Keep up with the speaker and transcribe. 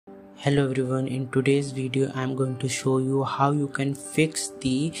Hello everyone, in today's video I am going to show you how you can fix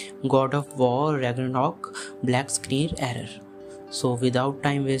the God of War Ragnarok black screen error. So without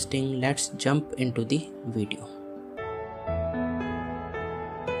time wasting, let's jump into the video.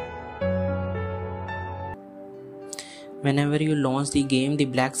 Whenever you launch the game, the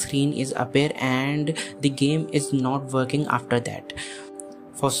black screen is appear and the game is not working after that.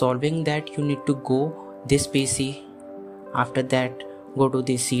 For solving that, you need to go this PC. After that, go to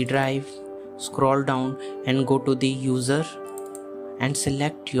the C drive, scroll down and go to the user and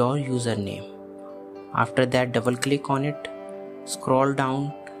select your username. After that, double click on it, scroll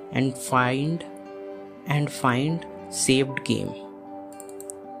down and find saved game.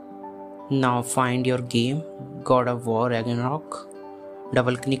 Now find your game God of War Ragnarok.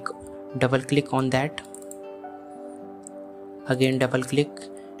 Double click on that. Again double click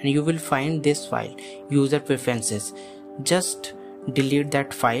and you will find this file, user preferences. Just delete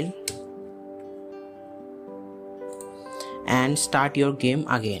that file and start your game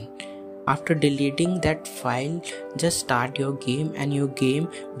again. After deleting that file, just start your game and your game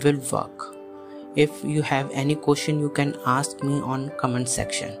will work. If you have any question, you can ask me on comment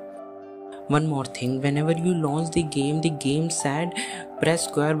section. One more thing, whenever you launch the game said press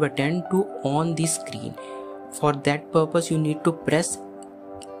square button to on the screen. For that purpose, you need to press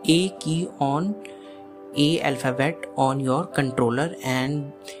A key on A alphabet on your controller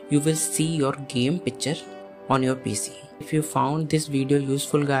and you will see your game picture on your PC. If you found this video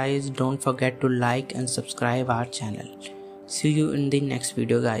useful guys, don't forget to like and subscribe our channel. See you in the next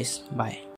video guys. Bye.